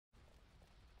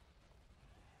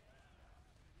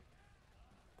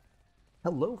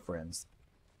Hello, friends.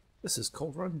 This is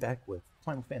Cold Run back with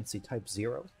Final Fantasy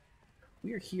Type-0.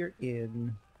 We are here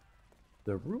in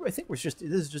the Rubrum. I think this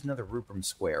is just another Rubrum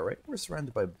Square, right? We're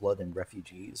surrounded by blood and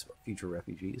refugees, or future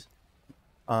refugees.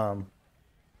 Um,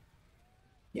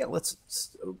 yeah,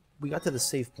 we got to the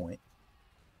save point,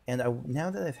 and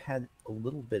now that I've had a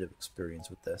little bit of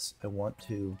experience with this, I want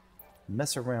to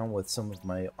mess around with some of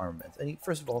my armaments.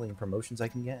 First of all, any promotions I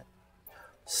can get.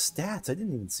 Stats, I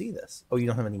didn't even see this. Oh, you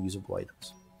don't have any usable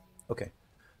items. Okay.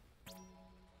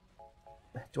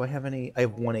 Do I have any? I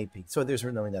have 1 AP, so there's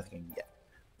really nothing I can get.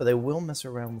 But I will mess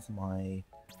around with my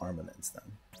armaments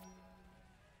then.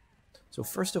 So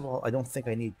first of all, I don't think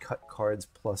I need cut cards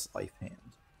plus life hand.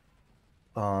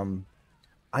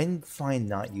 I'm fine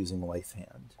not using life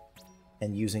hand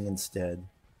and using instead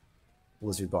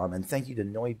Blizzard Bomb. And thank you to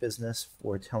Noi Business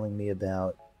for telling me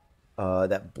about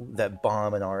that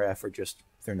bomb and RF are just,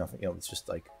 they're nothing, it's just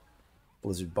like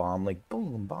Blizzard Bomb, like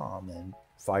boom, bomb, and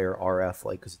fire RF,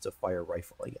 like, because it's a fire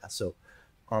rifle, I guess. So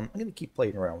I'm going to keep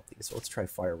playing around with these. So let's try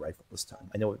fire rifle this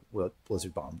time. I know what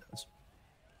Blizzard Bomb does.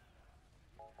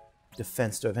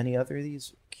 Defense, do I have any other of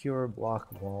these? Cure, block,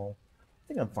 wall. I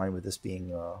think I'm fine with this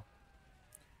being,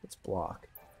 it's block.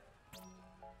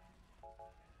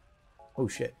 Oh,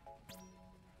 shit.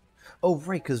 Oh,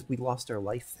 right, because we lost our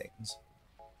life things.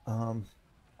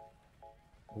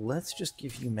 Let's just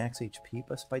give you max HP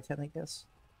by 10, I guess.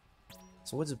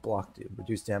 So what does block do?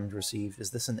 Reduce damage received.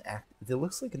 Is this an act? It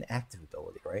looks like an active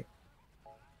ability, right?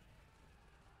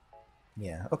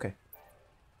 Yeah, okay.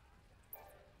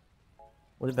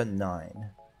 What about 9?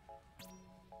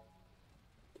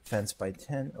 Defense by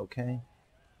 10, okay.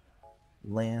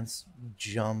 Lance,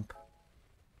 jump,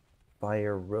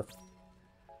 fire, roof.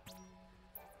 Do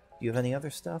you have any other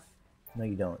stuff? No,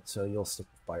 you don't, so you'll stick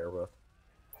with fire, roof.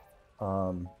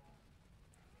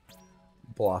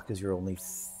 Block is your only...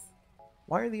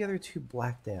 Why are the other two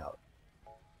blacked out?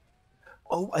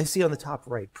 Oh, I see on the top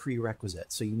right,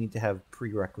 prerequisite. So you need to have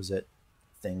prerequisite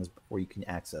things before you can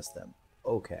access them.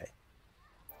 Okay.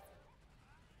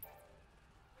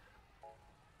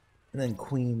 And then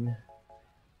Queen,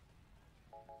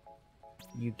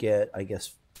 you get, I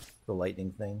guess, the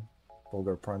lightning thing,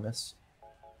 Vulgar Primus.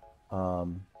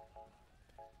 Longsword,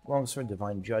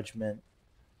 Divine Judgment.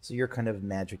 So you're kind of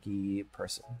magic-y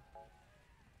person.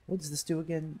 What does this do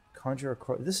again? Conjure a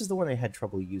cross. This is the one I had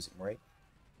trouble using, right?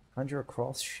 Conjure a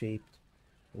cross-shaped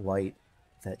light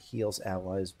that heals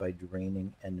allies by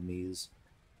draining enemies'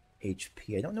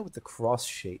 HP. I don't know what the cross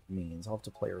shape means. I'll have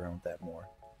to play around with that more.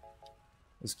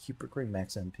 Is Cupid Ring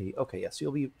max MP? Okay, yes, yeah,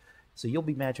 so you'll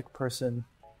be magic person.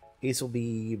 Ace will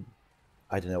be,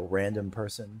 I don't know, random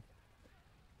person,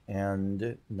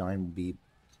 and 9 will be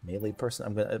melee person.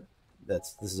 I'm gonna.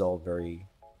 This is all very,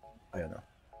 I don't know.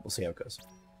 We'll see how it goes.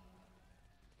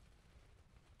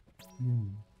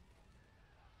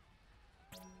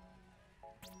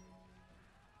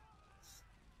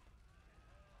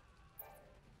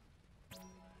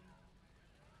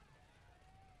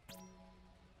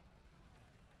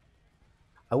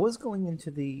 I was going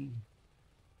into the...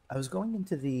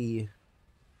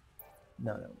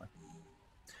 No, never mind.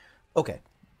 Okay,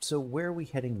 so where are we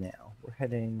heading now? We're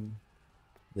heading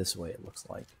this way, it looks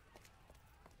like.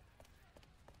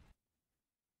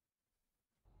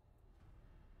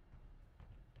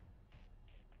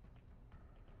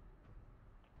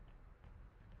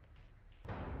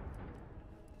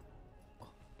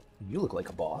 You look like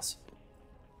a boss.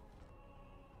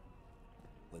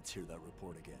 Let's hear that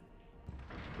report again.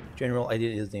 General, I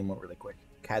did his name went really quick.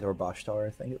 Kador Bashtar, I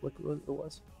think it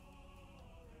was.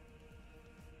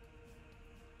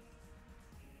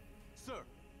 Sir,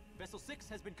 Vessel 6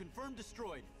 has been confirmed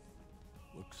destroyed.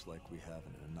 Looks like we have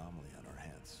an anomaly on our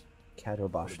hands. Kador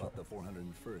What Bashtar. about the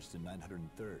 401st and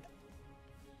 903rd?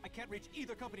 I can't reach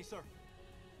either company, sir.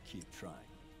 Keep trying.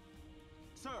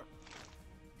 Sir,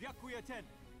 Vyakuya 10.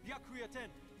 Vyakuya 10.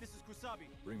 This is Kusabi.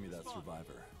 Bring me that Respond.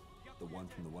 survivor. The one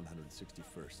from the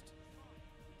 161st.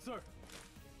 Sir.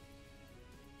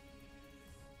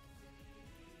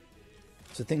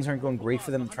 So things aren't going great for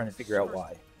them. I'm trying to figure out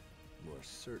why. You are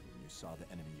certain you saw the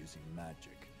enemy using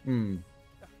magic?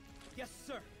 Yes,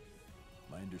 sir.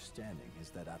 My understanding is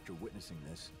that after witnessing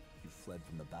this, you fled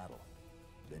from the battle.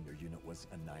 Then your unit was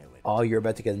annihilated. Oh, you're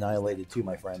about to get annihilated too,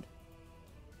 my friend.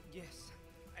 Yes.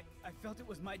 I felt it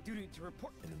was my duty to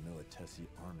report. In the Militesi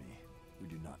army, we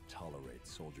do not tolerate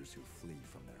soldiers who flee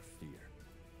from their fear.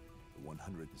 The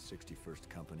 161st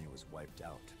Company was wiped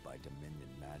out by Dominion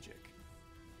magic.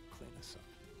 Clean us up.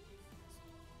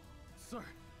 Sir.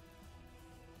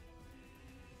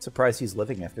 Surprised he's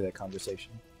living after that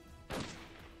conversation.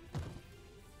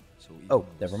 So Oh,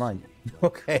 never mind.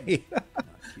 Okay.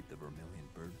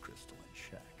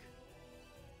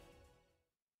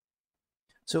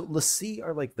 So Lassie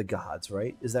are like the gods,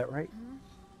 right? Is that right?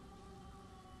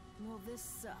 Well, this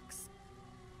sucks.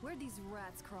 Where'd these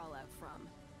rats crawl out from?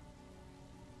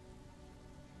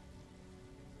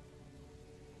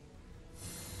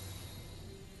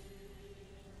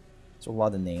 There's a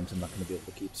lot of names I'm not going to be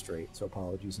able to keep straight, so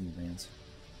apologies in advance.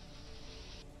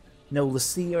 No,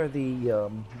 Lassie are the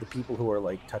people who are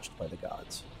like touched by the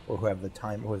gods, or who have the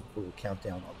time, or who will count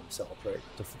down on themselves, right,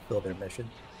 to fulfill their mission.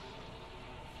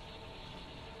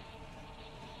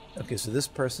 Okay, so this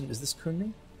person, is this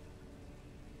Qun'mi?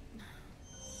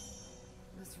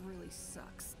 This really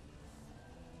sucks.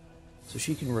 So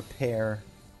she can repair...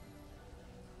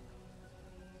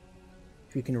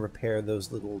 She can repair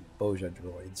those little Boja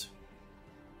droids.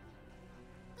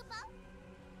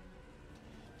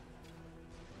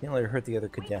 Can't let her hurt the other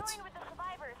cadets. We joined with the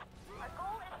survivors. Our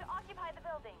goal is to occupy the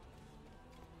building.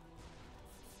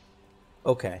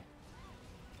 Okay.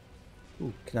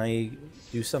 Ooh, can I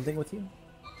do something with you?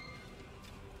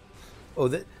 Oh,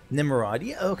 that Nimrod.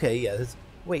 Yeah, okay, yeah. That's,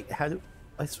 wait, how do...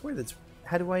 I swear that's...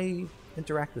 How do I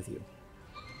interact with you?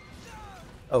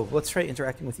 Oh, let's try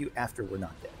interacting with you after we're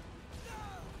not dead.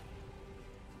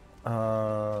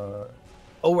 Oh,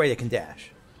 right, I can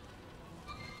dash.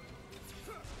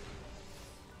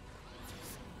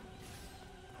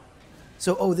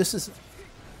 So, oh, this is...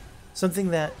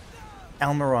 Something that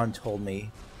Almiron told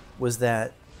me was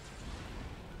that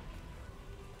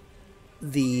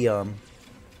the,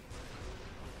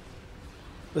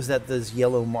 was that those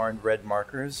yellow and red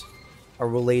markers are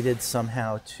related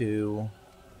somehow to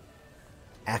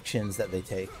actions that they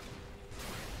take.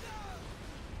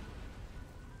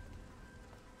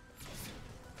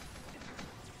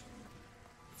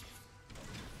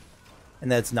 And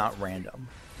that's not random.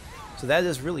 So that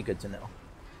is really good to know.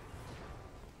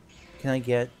 Can I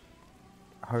get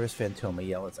Harvest Phantoma?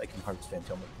 Yeah, I can Harvest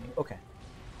Phantoma with me. Okay.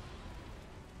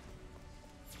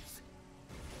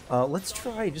 Let's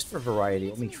try, just for variety,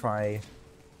 let me try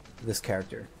this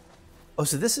character. Oh,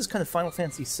 so this is kind of Final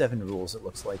Fantasy VII rules, it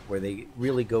looks like, where they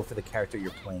really go for the character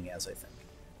you're playing as, I think.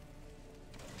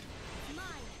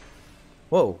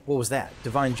 Whoa, what was that?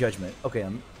 Divine Judgment. Okay,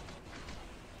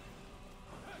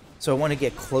 so I want to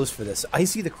get close for this. I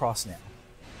see the cross now.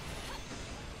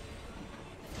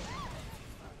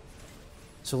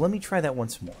 So let me try that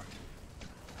once more.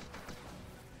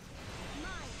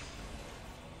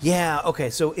 Yeah,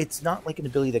 okay, so it's not like an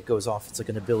ability that goes off, it's like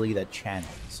an ability that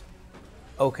channels.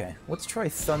 Okay, let's try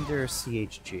Thunder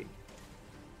CHG.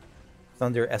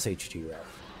 Thunder SHG, rather.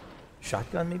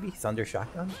 Shotgun, maybe? Thunder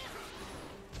Shotgun?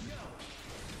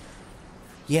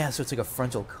 Yeah, so it's like a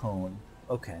frontal cone.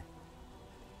 Okay.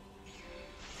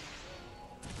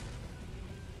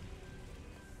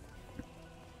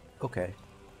 Okay.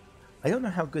 I don't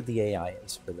know how good the AI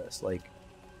is for this, like,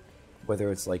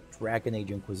 whether it's like Dragon Age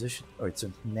Inquisition, or it's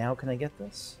a, now can I get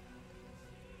this?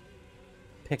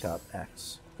 Pick up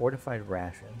X. Fortified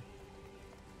Ration.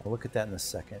 I'll look at that in a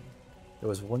second. There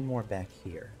was one more back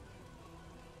here.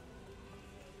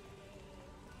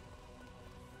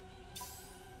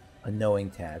 A knowing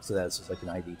tag, so that's just like an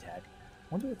ID tag. I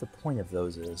wonder what the point of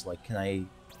those is. Like, can I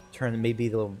turn,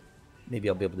 maybe I'll be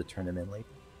able to turn them in later.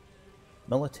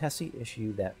 Militesi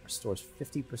issue that restores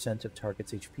 50% of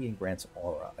target's HP and grants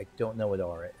aura. I don't know what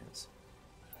aura is.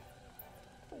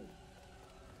 I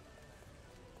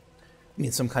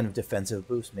mean, some kind of defensive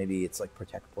boost. Maybe it's like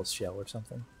Protect plus Shell or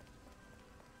something.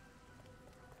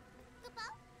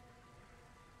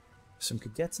 Some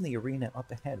cadets in the arena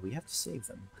up ahead. We have to save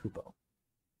them, Kupo.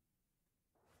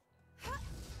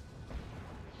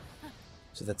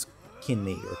 So that's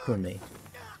Qun'mi, or Qun'mi.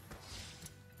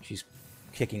 She's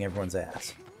kicking everyone's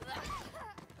ass.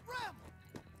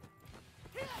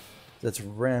 That's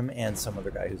Rem and some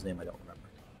other guy whose name I don't remember.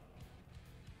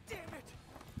 Damn it!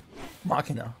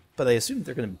 Machina. But I assume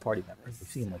they're going to be party members. They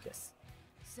seem like it.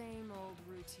 Same old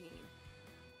routine.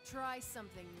 Try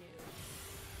something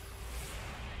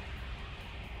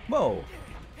new. Whoa!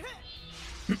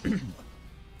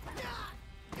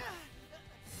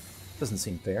 Doesn't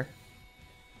seem fair.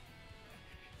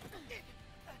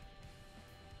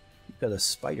 You've got a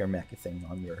spider mecha thing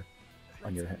on your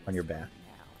back.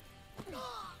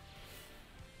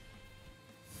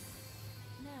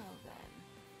 Now then.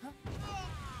 Huh?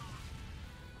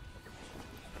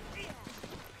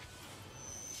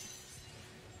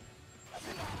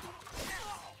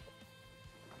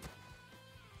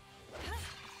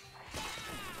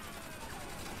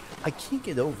 I can't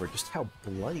get over just how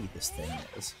bloody this thing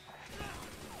is.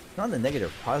 Not in a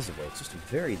negative, positive way. It's just a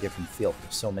very different feel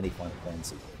from so many Final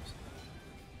Fantasy games.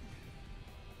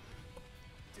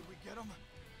 Did we get him?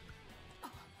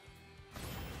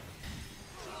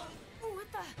 What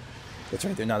the That's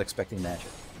right, they're not expecting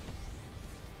magic.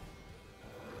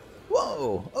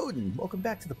 Whoa! Odin, welcome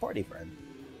back to the party, friend.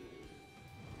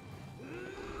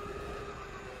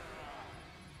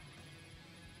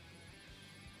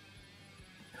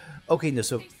 Okay, no,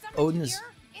 so Odin is...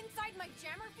 Inside my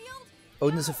jammer field?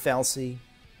 Odin is a fal'Cie.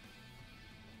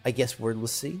 I guess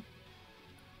wordlessy.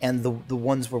 And the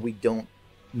ones where we don't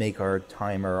make our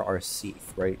timer are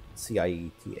Cieth, right?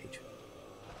 C-I-E-T-H.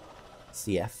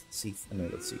 CF? Cieth? I know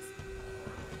that's Cieth.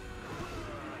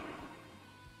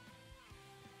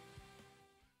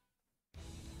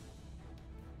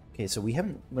 Okay, so we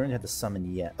haven't learned how to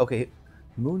summon yet. Okay,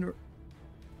 Moon...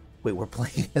 Wait, we're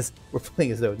playing as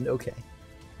Odin. Okay,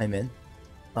 I'm in.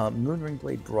 Moonring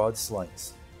Blade Broad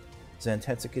Slice.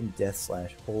 Zantetsuken Death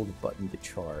Slash. Hold button to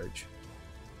charge.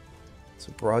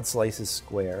 So Broad Slice is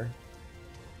square.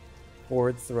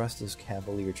 Forward Thrust is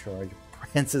Cavalier Charge.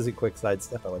 Prance is a quick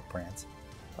sidestep. I like Prance.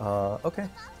 Okay.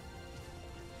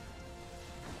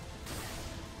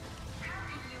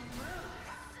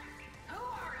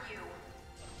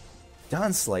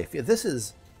 Dawnslave. Yeah, this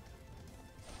is...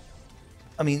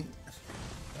 I mean...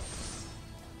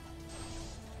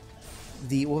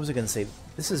 What was I going to say?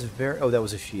 This is very... Oh, that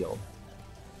was a shield.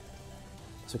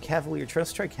 So Cavalier...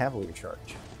 Let's try Cavalier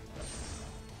Charge.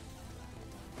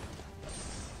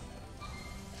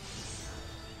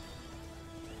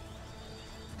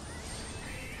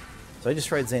 So I just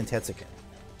tried Zantetsuken.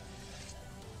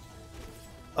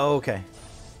 Oh, okay.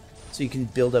 So you can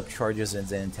build up charges in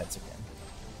Zantetsuken.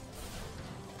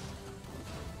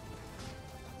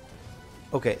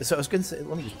 Okay, so I was going to say...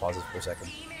 Let me just pause this for a second.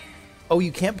 Oh,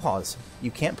 you can't pause. You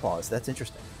can't pause. That's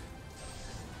interesting.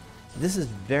 This is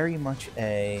very much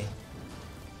a...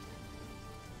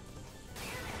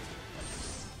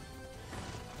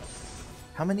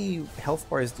 How many health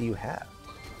bars do you have?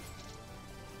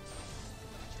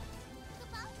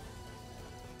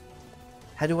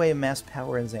 How do I amass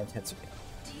power in Zantetsuken?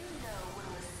 Do you know what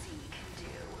Lassie can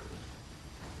do?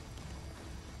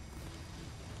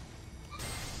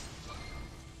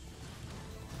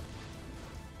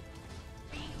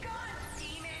 Be gone,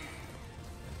 demon!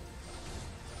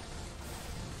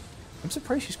 I'm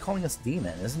surprised she's calling us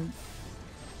demon,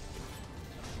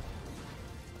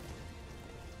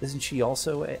 Isn't she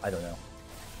also a... I don't know.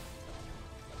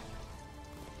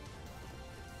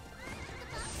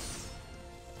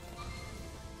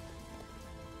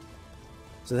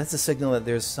 So that's a signal that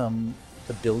there's some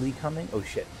ability coming. Oh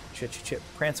shit. Shit, shit, shit.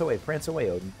 Prance away,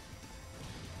 Odin.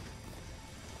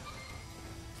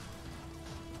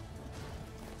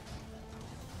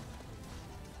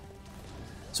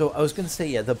 So I was going to say,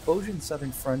 yeah, the Bojin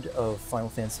Southern Front of Final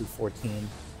Fantasy XIV,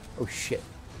 oh shit,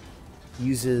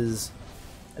 uses...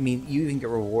 I mean, you even get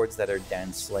rewards that are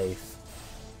Dan Slave.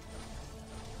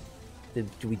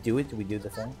 Do we do it? Did we do the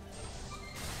thing?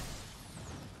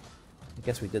 I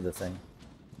guess we did the thing.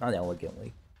 Not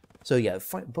elegantly. So yeah,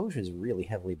 Bojin is really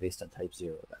heavily based on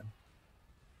Type-0 then.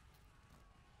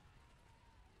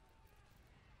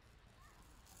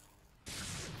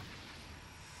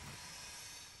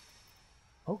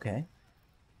 Okay.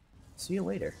 See you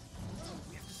later.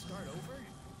 We have to start over?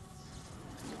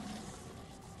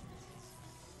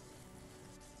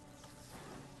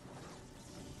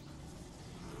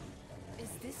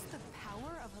 Is this the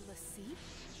power of a Lassie?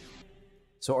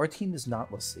 So our team is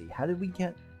not Lassie. How did we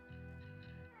get...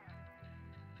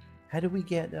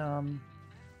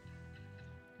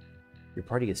 Your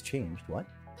party has changed. What?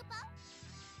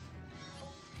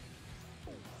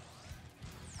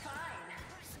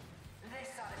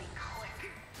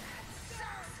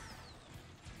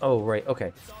 Oh, right,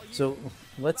 okay. So,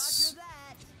 let's...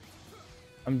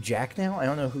 I'm Jack now? I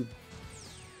don't know who...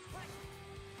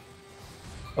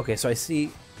 Okay, so I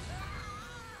see...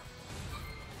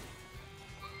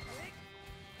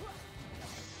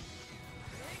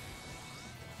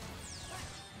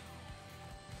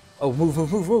 Oh, move,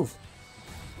 move, move, move!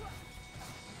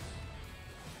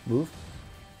 Move?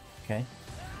 Okay.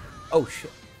 Oh, shit.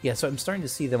 Yeah, so I'm starting to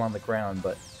see them on the ground,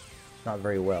 but not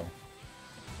very well.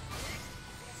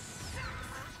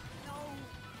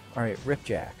 Alright,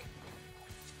 Ripjack.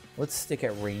 Let's stick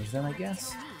at range then, I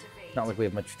guess? Not like we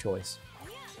have much choice.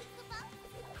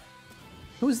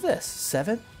 Who's this?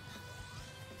 7?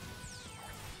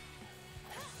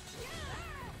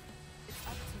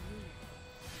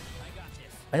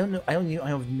 I don't know. I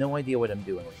have no idea what I'm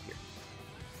doing right here.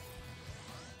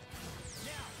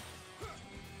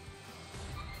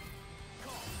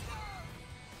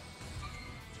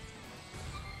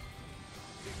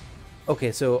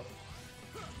 Okay, so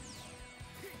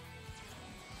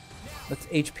let's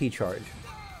HP charge.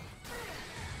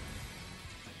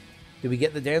 Did we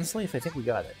get the dance leaf? I think we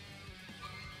got it.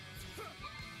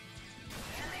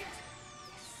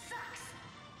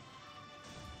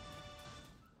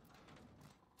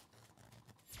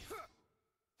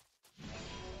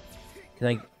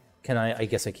 I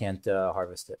guess I can't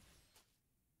harvest it.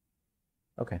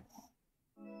 Okay.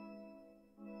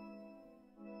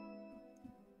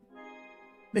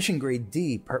 Mission grade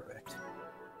D, perfect.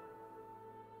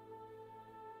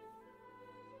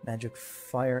 Magic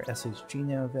Fire SHG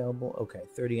now available. Okay,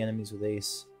 30 enemies with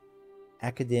Ace.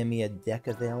 Academia deck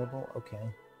available.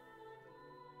 Okay.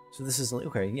 So this is,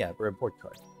 okay, yeah, report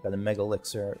card. Got a Mega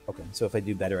Elixir. Okay, so if I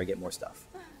do better, I get more stuff.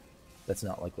 That's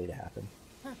not likely to happen.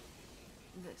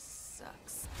 This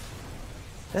sucks.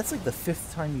 That's like the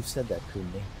 5th time you've said that,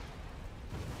 Qun'mi.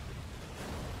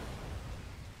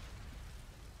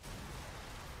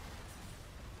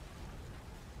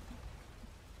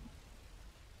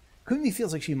 Qun'mi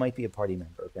feels like she might be a party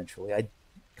member eventually. I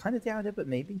kind of doubt it, but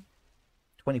maybe.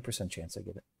 20% chance I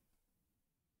get it.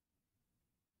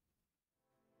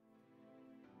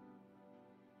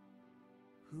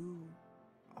 Who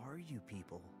are you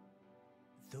people?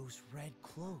 Those red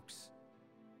cloaks.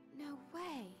 No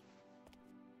way.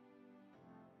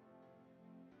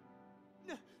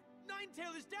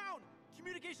 Ninetail is down!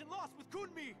 Communication lost with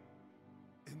Qun'mi!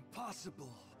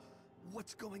 Impossible!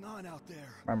 What's going on out there?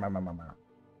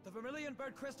 The Vermilion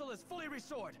Bird Crystal is fully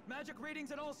restored. Magic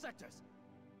readings in all sectors.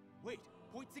 Wait,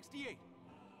 point 68.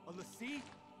 A Lassie?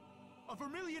 A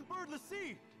Vermilion Bird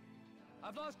Lassie!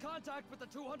 I've lost contact with the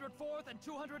 204th and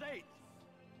 208th.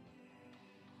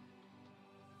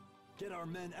 Get our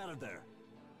men out of there.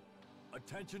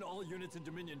 Attention all units in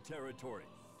Dominion territory.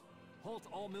 Halt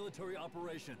all military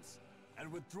operations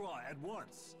and withdraw at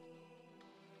once.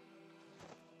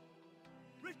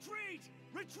 Retreat!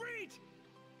 Retreat!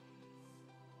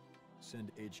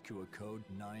 Send HQ a code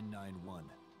 991.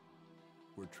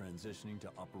 We're transitioning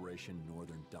to Operation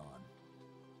Northern Dawn.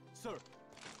 Sir!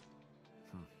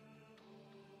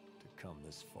 To come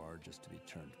this far just to be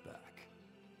turned back.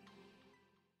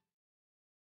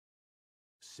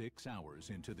 6 hours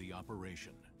into the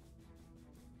operation,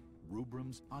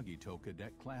 Rubrum's Agito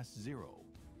Cadet Class 0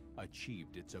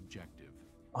 achieved its objective.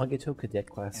 Agito Cadet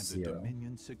Class And the 0.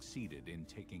 Dominion succeeded in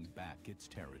taking back its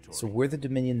territory. So we're the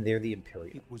Dominion, they're the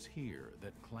Imperium. It was here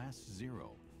that Class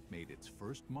 0 made its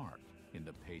first mark in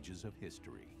the pages of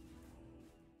history.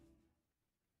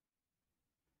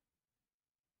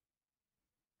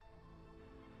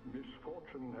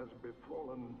 Misfortune has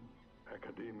befallen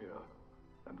Academia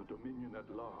and the Dominion at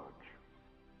large.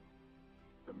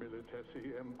 The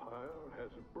Militesi Empire has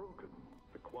broken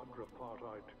the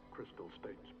quadripartite Crystal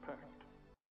States Pact.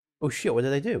 Oh shit, what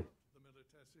did I do?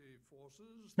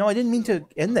 No, I didn't mean to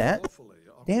end that.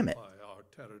 Damn it. Our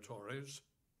territories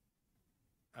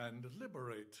and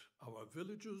liberate our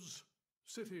villages,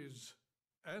 cities,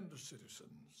 and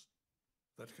citizens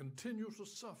that continue to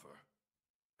suffer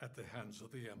at the hands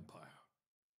of the Empire.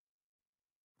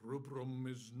 Rubrum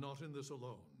is not in this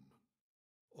alone.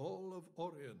 All of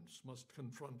Orience must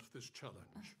confront this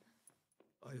challenge.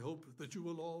 I hope that you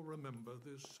will all remember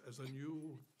this as a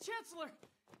new... Chancellor!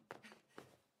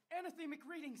 Anathemic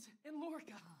readings in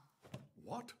Lorca.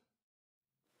 What?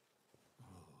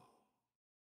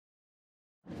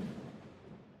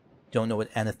 Don't know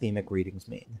what anathemic readings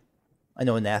mean. I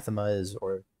know anathema is,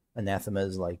 or anathema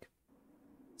is like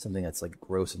something that's like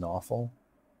gross and awful.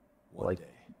 Or like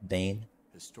bane.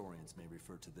 Historians may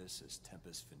refer to this as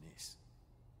Tempus Finis.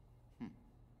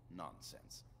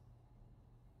 Nonsense.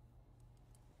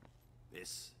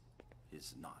 This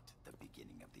is not the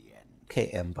beginning of the end.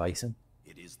 KM Bison.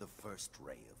 It is the first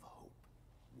ray of hope.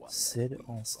 One Sid that we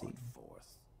brought Alstein.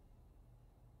 forth.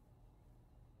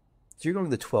 So you're going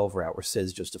the 12 route where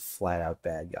Sid's just a flat out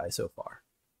bad guy so far.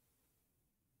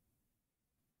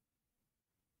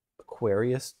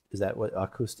 Aquarius, is that what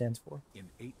Aku stands for? In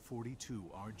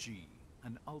 842 RG,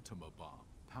 an Ultima bomb,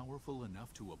 powerful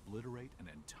enough to obliterate an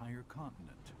entire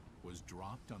continent, was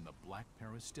dropped on the Black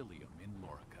Peristilium in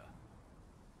Lorica.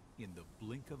 In the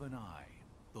blink of an eye,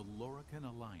 the Lorican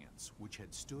Alliance, which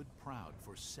had stood proud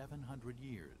for 700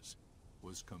 years,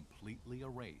 was completely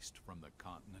erased from the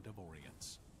continent of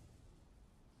Orience.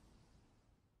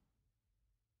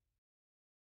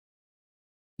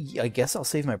 Yeah, I guess I'll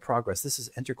save my progress. This is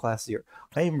Enter Class 0.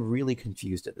 I am really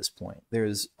confused at this point.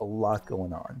 There's a lot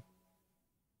going on.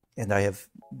 And I have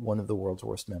one of the world's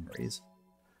worst memories.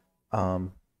 I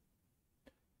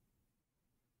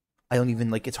don't even,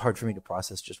 like, it's hard for me to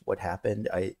process just what happened.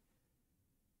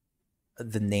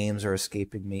 The names are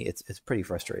escaping me. It's pretty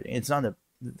frustrating. It's not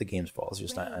the game's fault. It's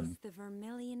just I'm... the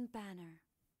Vermilion Banner.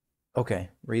 Okay,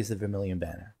 raise the Vermilion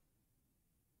Banner.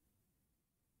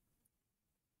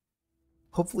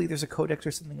 Hopefully there's a codex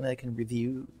or something that I can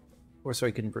review, or so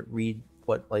I can read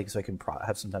what, like, so I can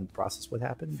have some time to process what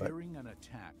happened. But Fearing an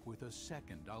attack with a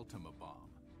second Ultima bomb,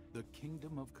 The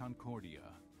Kingdom of Concordia,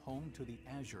 home to the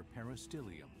Azure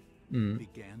Peristilium,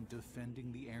 began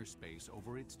defending the airspace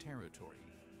over its territory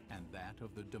and that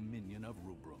of the Dominion of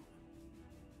Rubrum.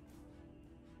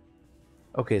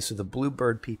 Okay, so the blue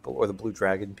bird people or the blue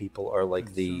dragon people are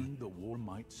like the war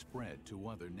might spread to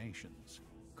other nations.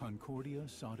 Concordia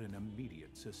sought an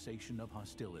immediate cessation of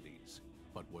hostilities,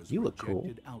 but was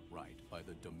rejected outright by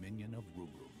the Dominion of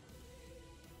Rubrum.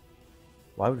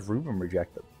 Why would Rubrum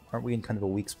reject them? Aren't we in kind of a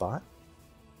weak spot?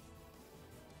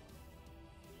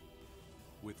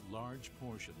 With large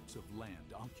portions of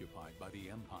land occupied by the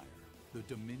Empire, the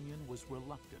Dominion was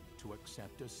reluctant to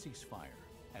accept a ceasefire,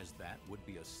 as that would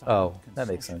be a silent that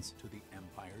makes concession sense. to the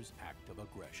Empire's act of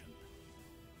aggression.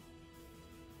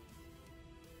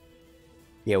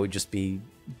 Yeah, it would just be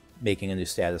making a new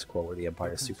status quo where the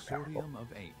Empire is super powerful. The Consortium of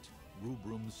Eight,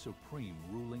 Rubrum's supreme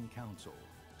ruling council,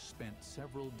 spent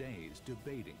several days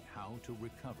debating how to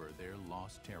recover their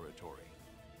lost territory.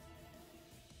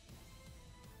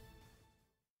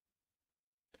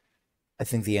 I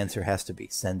think the answer has to be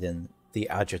send in the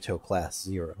Agito Class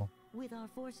 0. With our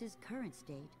force's current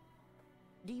state,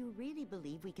 do you really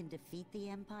believe we can defeat the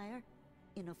Empire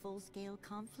in a full-scale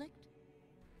conflict?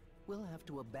 We'll have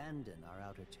to abandon our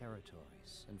outer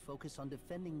territories and focus on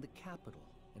defending the capital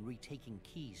and retaking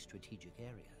key strategic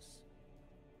areas.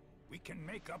 We can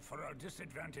make up for our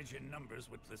disadvantage in numbers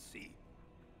with the sea.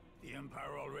 The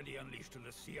Empire already unleashed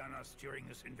the sea on us during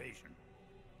this invasion.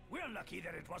 We're lucky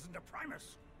that it wasn't a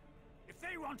Primus. If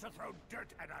they want to throw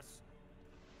dirt at us,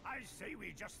 I say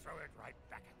we just throw it right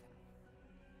back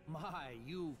at them. My,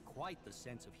 you've quite the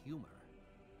sense of humor.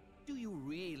 Do you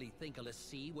really think a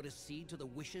lessee would accede to the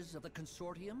wishes of the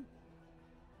Consortium?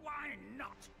 Why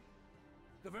not?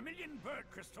 The Vermilion Bird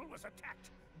Crystal was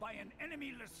attacked by an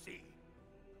enemy lessee.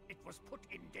 It was put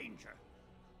in danger.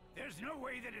 There's no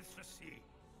way that its lessee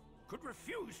could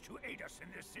refuse to aid us in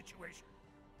this situation.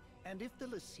 And if the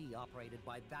lessee operated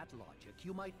by that logic,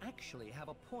 you might actually have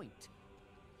a point.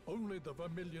 Only the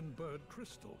Vermilion Bird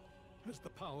Crystal has the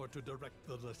power to direct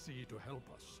the lessee to help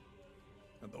us.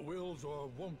 And the wills or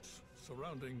won'ts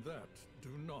surrounding that do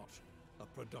not a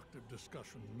productive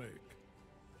discussion make.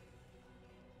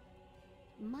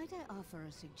 Might I offer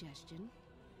a suggestion?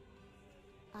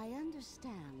 I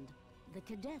understand the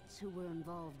cadets who were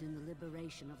involved in the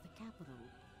liberation of the capital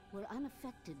were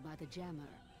unaffected by the jammer.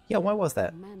 Yeah, why was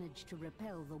that? Managed to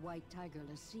repel the White Tiger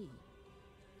lessee.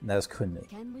 And that was Qun'mi.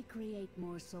 Can we create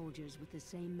more soldiers with the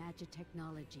same magic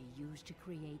technology used to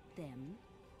create them?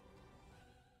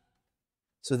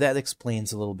 So that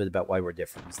explains a little bit about why we're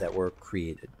different, is that we're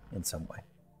created in some way.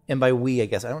 And by we, I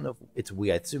guess, I don't know if it's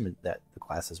we, I assume that the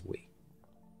class is we.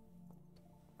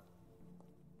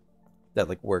 That,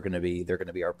 like, they're going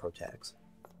to be our protags.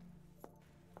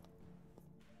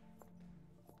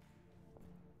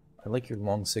 I like your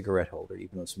long cigarette holder,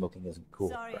 even though smoking isn't cool.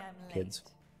 Sorry, I'm kids.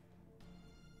 late.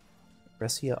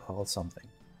 Brescia all something.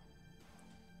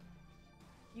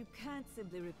 You can't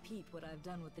simply repeat what I've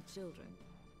done with the children.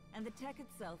 And the tech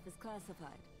itself is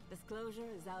classified. Disclosure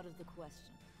is out of the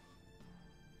question.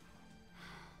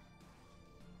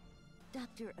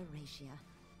 Dr. Aracia,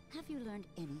 have you learned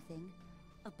anything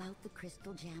about the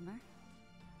crystal jammer?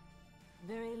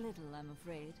 Very little, I'm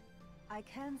afraid. I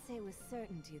can say with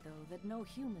certainty, though, that no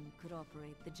human could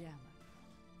operate the jammer.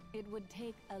 It would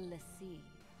take a lessee.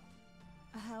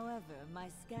 However, my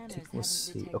scanners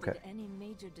haven't detected any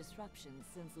major disruptions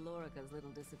since Lorica's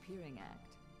Little Disappearing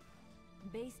Act.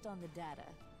 Based on the data,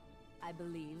 I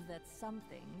believe that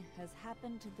something has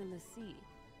happened to the lessee,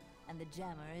 and the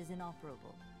jammer is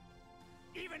inoperable.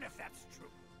 Even if that's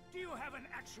true, do you have an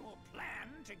actual plan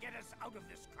to get us out of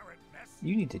this current mess?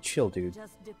 You need to chill, dude.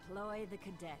 Just deploy the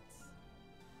cadets.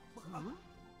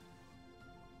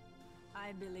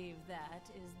 I believe that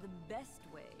is the best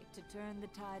way to turn the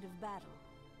tide of battle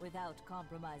without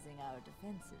compromising our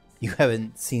defenses. You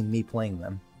haven't seen me playing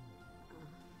them.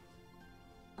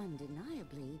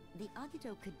 Undeniably, the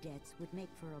Agito cadets would make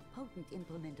for a potent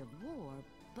implement of war,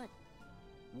 but...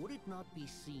 Would it not be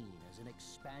seen as an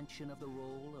expansion of the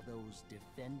role of those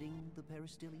defending the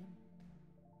Peristilium?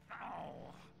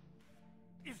 Oh,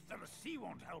 if the lessee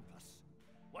won't help us,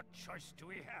 what choice do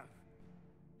we have?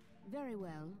 Very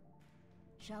well.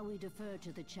 Shall we defer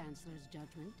to the Chancellor's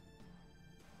judgment?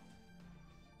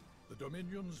 The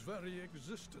Dominion's very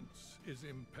existence is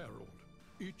imperiled.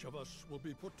 Each of us will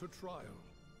be put to trial.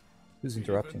 Who's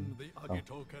interrupting? Even the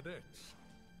Agito cadets.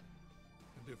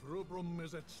 And if Rubrum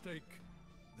is at stake,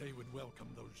 they would welcome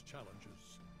those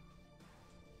challenges.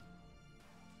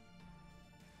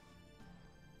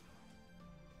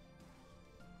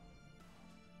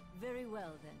 Very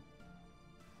well, then.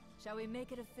 Shall we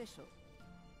make it official?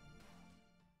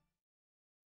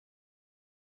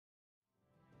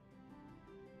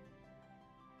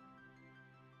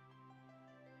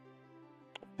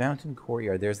 Fountain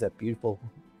Courtyard. There's that beautiful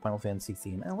Final Fantasy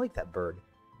theme. I like that bird.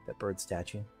 That bird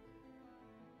statue.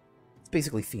 It's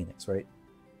basically Phoenix, right?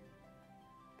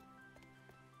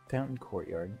 Fountain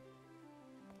Courtyard.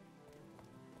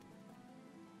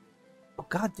 Oh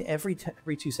god, every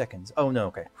 2 seconds. Oh no,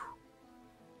 okay.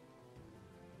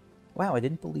 Wow, I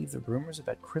didn't believe the rumors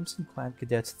about crimson-clad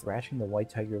cadets thrashing the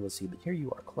White Tiger Lassie, but here you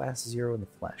are, Class 0 in the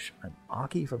flesh. I'm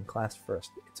Aki from Class 1st.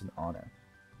 It's an honor.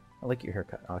 I like your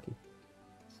haircut, Aki.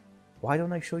 Why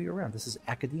don't I show you around? This is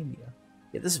Academia.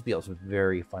 Yeah, this feels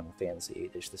very Final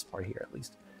Fantasy 8-ish, this part here at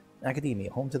least.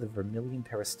 Academia, home to the Vermilion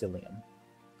Peristylium.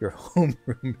 Your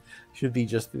homeroom should be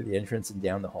just through the entrance and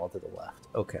down the hall to the left.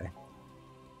 Okay.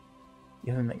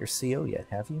 You haven't met your CO yet,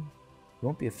 have you? You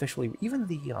won't be officially... Even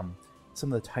the,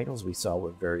 some of the titles we saw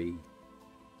were very...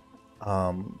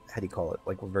 how do you call it?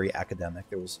 Like, were very academic.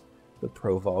 There was the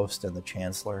Provost and the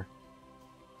Chancellor.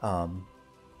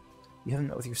 You haven't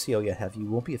met with your CO yet, have you? You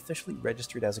won't be officially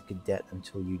registered as a cadet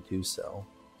until you do so.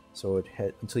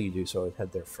 Until you do so, I'd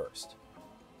head there first.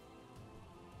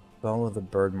 Follow the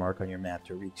bird mark on your map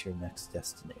to reach your next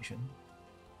destination.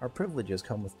 Our privileges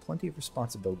come with plenty of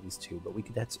responsibilities too, but we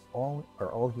cadets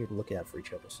are all here to look out for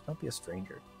each other, so don't be a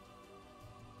stranger.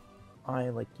 I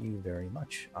like you very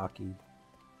much, Aki.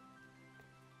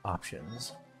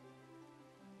 Options.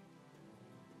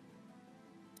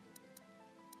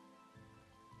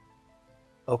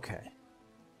 Okay.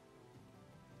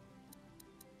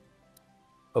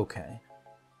 Okay.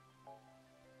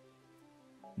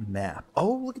 Map.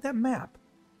 Oh, look at that map.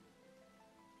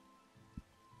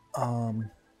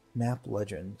 Map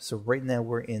legend. So right now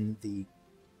we're in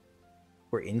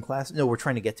class. No, we're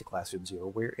trying to get to Classroom 0.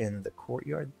 We're in the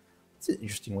courtyard. It's an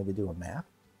interesting way to do a map.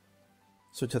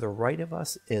 So to the right of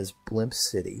us is Blimp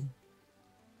City.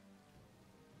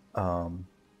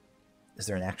 Is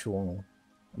there an actual...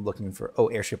 I'm looking for... Oh,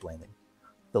 Airship Landing.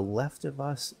 The left of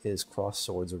us is Cross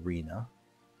Swords Arena.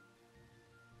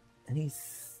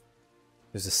 There's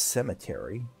a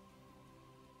cemetery.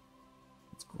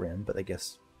 It's grim, but I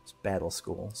guess it's battle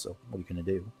school, so what are you going to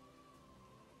do?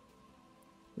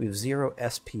 We have 0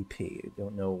 SPP. I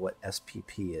don't know what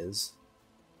SPP is.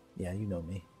 Yeah, you know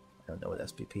me. I don't know what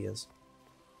SPP is.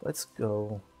 Let's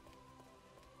go...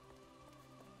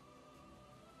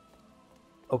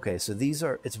 Okay, so these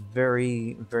are... It's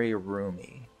very, very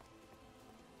roomy.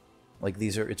 Like,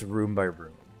 these are... It's room by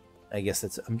room. I guess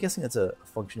that's... I'm guessing that's a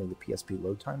function of the PSP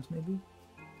load times, maybe?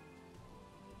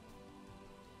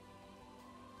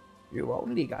 You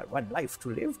only got one life to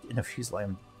live. And if she's like...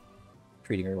 I'm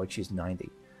treating her like she's 90.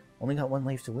 Only got one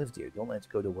life to live, dear. Don't let it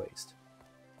go to waste.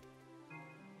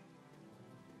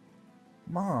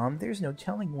 Mom, there's no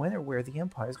telling when or where the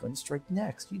Empire is going to strike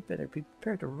next. You'd better be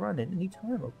prepared to run at any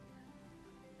time.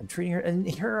 I'm treating her... And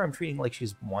her I'm treating like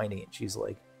she's whining and she's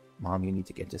like, Mom, you need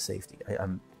to get to safety.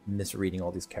 I'm misreading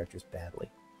all these characters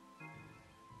badly.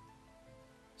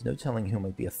 There's no telling who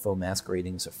might be a foe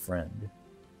masquerading as a friend.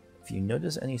 If you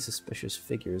notice any suspicious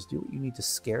figures, do what you need to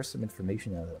scare some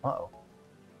information out of them. Uh-oh.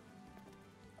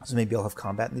 So maybe I'll have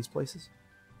combat in these places?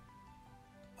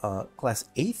 Class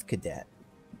 8th Cadet.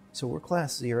 So we're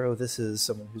Class 0. This is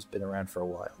someone who's been around for a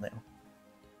while now.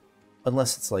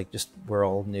 Unless it's like just we're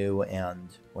all new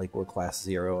and like we're Class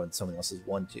 0 and someone else is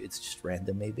 1, 2. It's just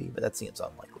random maybe, but that seems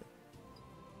unlikely.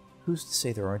 Who's to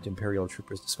say there aren't Imperial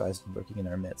troopers disguised and lurking in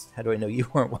our midst? How do I know you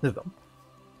aren't one of them?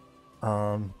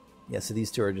 Yeah, so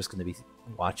these two are just going to be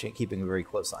watching, keeping a very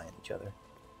close eye on each other.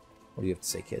 What do you have to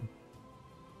say, kid?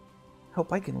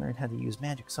 Hope I can learn how to use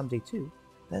magic someday too.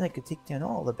 Then I could take down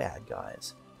all the bad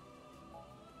guys.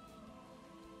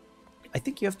 I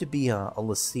think you have to be a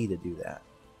Lassie to do that.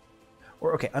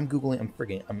 Or, okay, I'm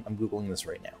Googling this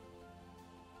right now.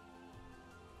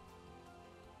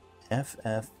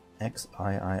 FFVIII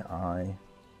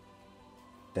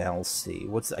FFVIII.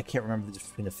 What's I can't remember the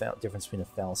difference between a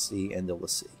FFVIII and a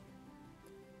Lassie.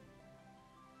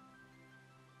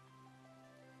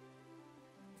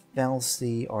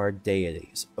 FFVIII are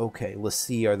deities. Okay,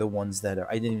 Lassie are the ones that are...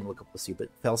 I didn't even look up Lassie, but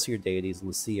FFVIII are deities.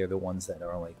 Lassie are the ones that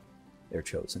are like... They're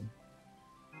chosen.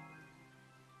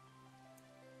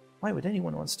 Why would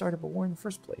anyone want to start up a war in the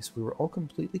first place? We were all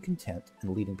completely content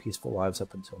and leading peaceful lives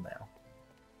up until now.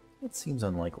 It seems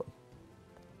unlikely.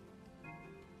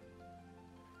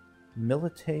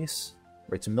 Milites...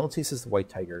 Right, so Milites is the White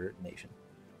Tiger nation.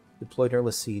 Deployed their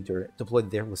Lassie during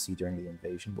the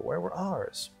invasion, but where were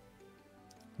ours?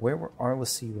 Where were our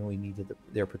Lassie when we needed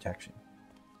their protection?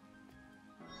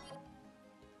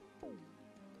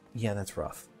 Yeah, that's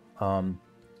rough.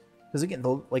 Because again,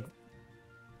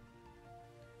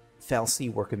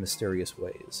 FFVIII work in mysterious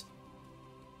ways.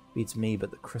 Beats me,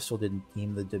 but the crystal didn't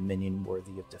deem the Dominion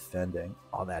worthy of defending.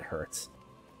 Oh, that hurts.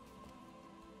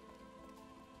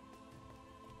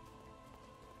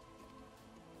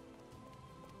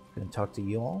 Gonna talk to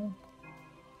you all?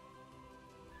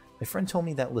 My friend told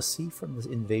me that Lassie from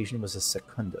the invasion was a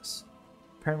Secundus.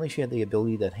 Apparently she had the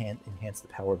ability to enhance the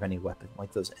power of any weapon,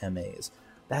 like those MAs.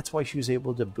 That's why she was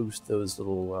able to boost those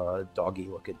little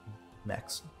doggy-looking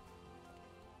mechs.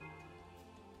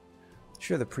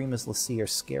 Sure, the Primus Lassie are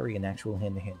scary in actual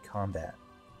hand-to-hand combat.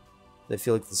 But I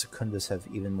feel like the Secundus have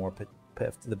even more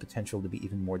have the potential to be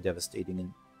even more devastating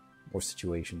in more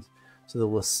situations. So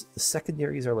the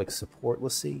secondaries are like support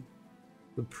Lassie.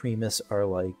 The Primus are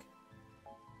like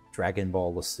Dragon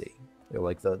Ball Lassie. They're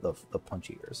like the punch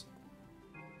eaters.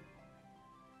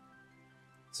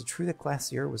 Is it true that Class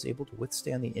 0 was able to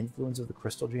withstand the influence of the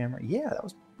Crystal Jammer? Yeah, that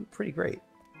was pretty great.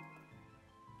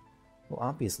 Well,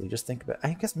 obviously, just think about it.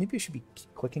 I guess maybe I should be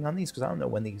clicking on these because I don't know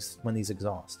when these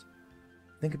exhaust.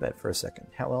 Think about it for a second.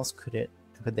 How else could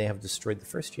they have destroyed the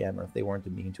first jammer if they weren't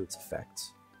immune to its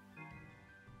effects?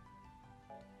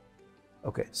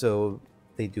 Okay, so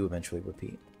they do eventually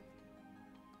repeat.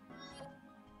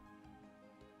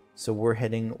 So we're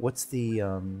heading. What's the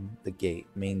gate?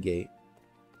 Main gate.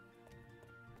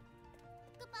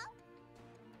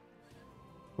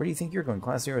 Where do you think you're going?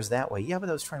 Class 0 is that way. Yeah, but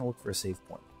I was trying to look for a save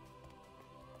point.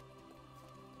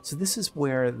 So this is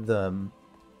where the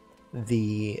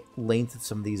length of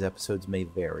some of these episodes may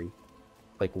vary,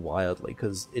 like wildly,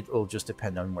 because it'll just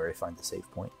depend on where I find the save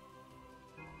point.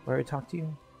 Where I talk to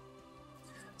you?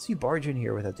 So you barge in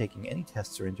here without taking any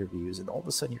tests or interviews, and all of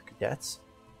a sudden you're cadets.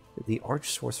 The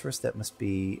arch sorceress, that must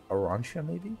be Aransha,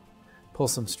 maybe? Pull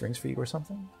some strings for you or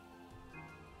something?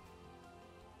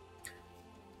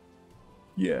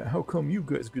 Yeah, how come you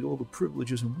guys get all the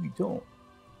privileges and we don't?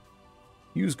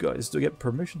 You guys to get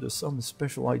permission to summon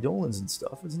special eidolons and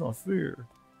stuff. It's not fair.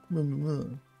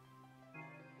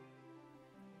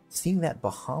 Seeing that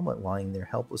Bahamut lying there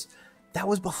helpless. That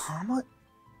was Bahamut?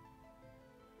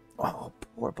 Oh,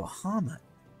 poor Bahamut.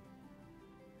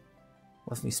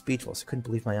 Left me speechless. I couldn't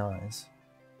believe my eyes.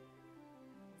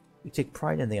 We take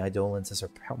pride in the eidolons as our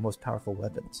most powerful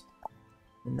weapons.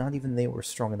 And not even they were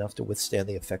strong enough to withstand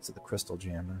the effects of the Crystal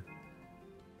Jammer.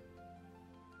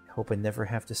 I hope I never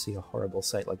have to see a horrible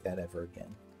sight like that ever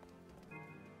again.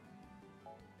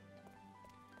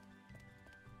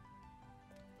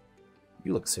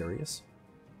 You look serious.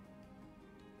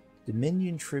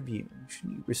 Dominion Tribune.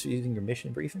 Should you receiving your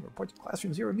mission briefing? Report to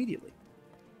Classroom 0 immediately.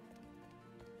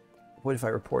 What if I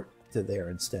report to there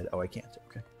instead? Oh, I can't.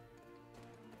 Okay.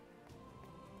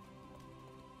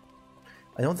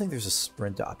 I don't think there's a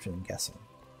sprint option, I'm guessing.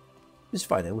 It's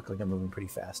fine. I look like I'm moving pretty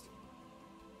fast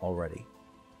already.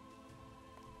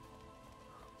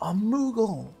 A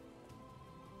Moogle!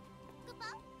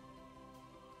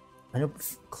 I know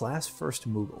Class 1st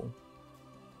Moogle.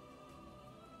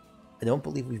 I don't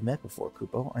believe we've met before,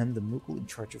 Kupo. I'm the Moogle in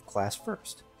charge of Class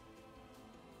 1st.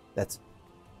 That's...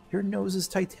 Your nose is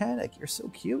Titanic. You're so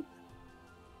cute.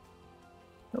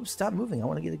 No, stop moving. I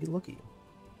want to get a good look at you.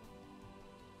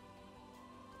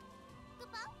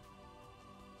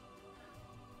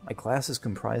 My class is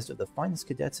comprised of the finest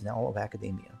cadets in all of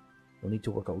academia. You'll need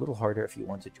to work a little harder if you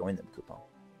want to join them, Kupo.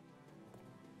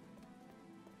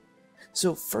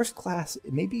 So first class,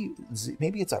 maybe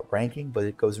it's a ranking, but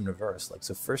it goes in reverse. Like,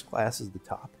 so first class is the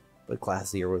top, but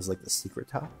class 0 is like the secret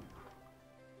top.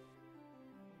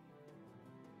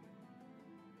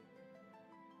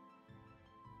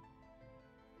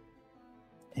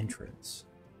 Entrance.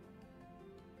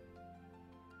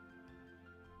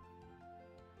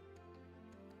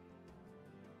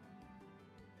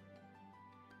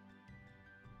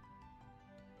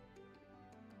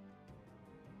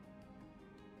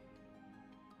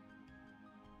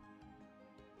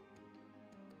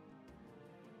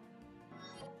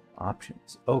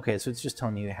 Options. Okay, so it's just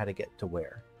telling you how to get to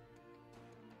where.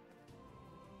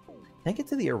 Can I get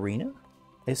to the arena?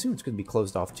 I assume it's going to be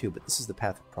closed off too, but this is the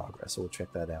path of progress, so we'll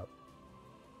check that out.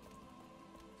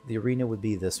 The arena would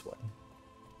be this way.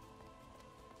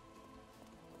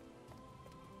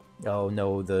 Oh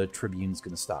no, the Tribune's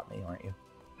going to stop me, aren't you?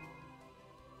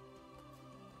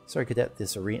 Sorry, Cadet,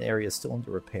 this arena area is still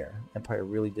under repair. Empire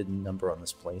really did a number on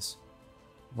this place.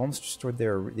 We've almost restored the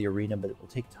arena, but it will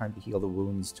take time to heal the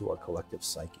wounds to our collective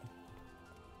psyche.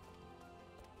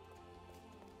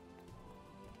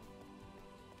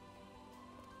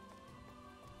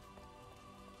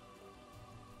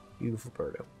 Beautiful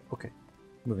birdo. Okay,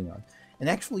 moving on. And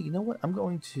actually, you know what? I'm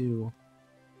going to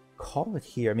call it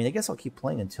here. I mean, I guess I'll keep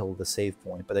playing until the save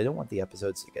point, but I don't want the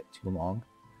episodes to get too long.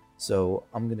 So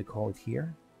I'm going to call it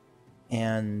here.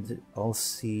 And I'll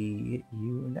see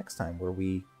you next time where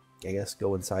we, I guess,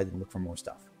 go inside and look for more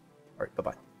stuff. All right,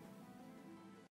 bye-bye.